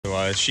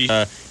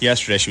So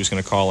yesterday she was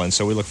going to call in,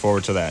 so we look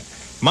forward to that.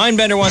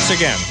 Mindbender once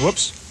again.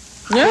 Whoops.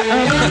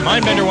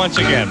 Mindbender once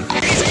again.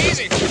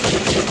 Easy.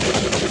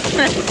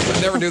 I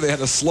never knew they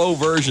had a slow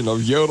version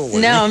of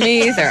yodeling. No,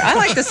 me either. I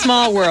like the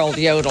Small World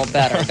yodel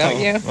better, don't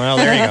you? Well,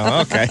 there you go.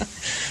 Okay.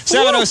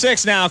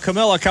 7:06 now.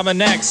 Camilla coming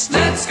next.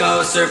 Let's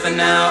go surfing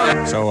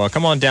now. So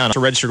come on down to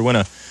register to win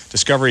a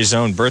Discovery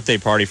Zone birthday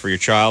party for your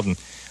child, and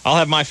I'll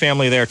have my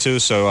family there too,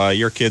 so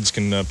your kids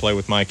can play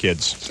with my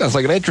kids. Sounds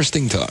like an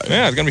interesting time.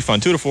 Yeah, it's going to be fun.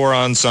 2 to 4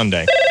 on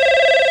Sunday.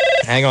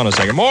 Hang on a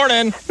second.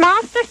 Morning.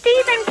 Master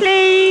Stephen,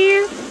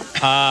 please.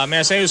 May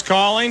I say who's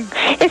calling?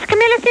 It's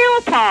Camilla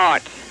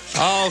Philpott.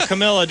 Oh,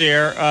 Camilla,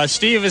 dear.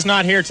 Steve is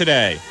not here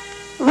today.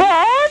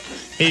 What?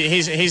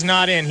 He's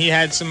not in. He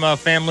had some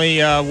family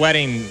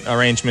wedding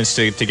arrangements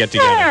to get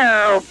together.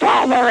 Oh,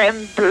 bother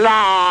and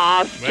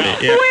blast.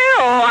 Well, yeah.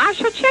 Well, I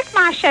shall check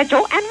my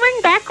schedule and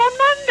ring back on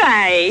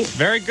Monday.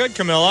 Very good,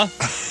 Camilla.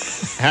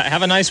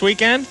 Have a nice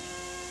weekend.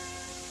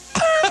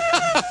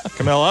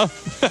 Camilla?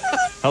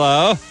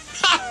 Hello?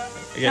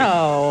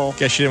 Oh.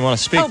 Guess you didn't want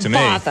to speak to me.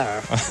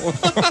 Bother. Oh,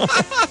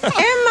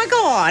 my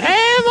God. Am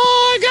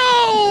I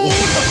go?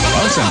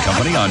 Buzz and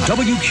Company on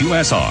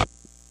WQSR.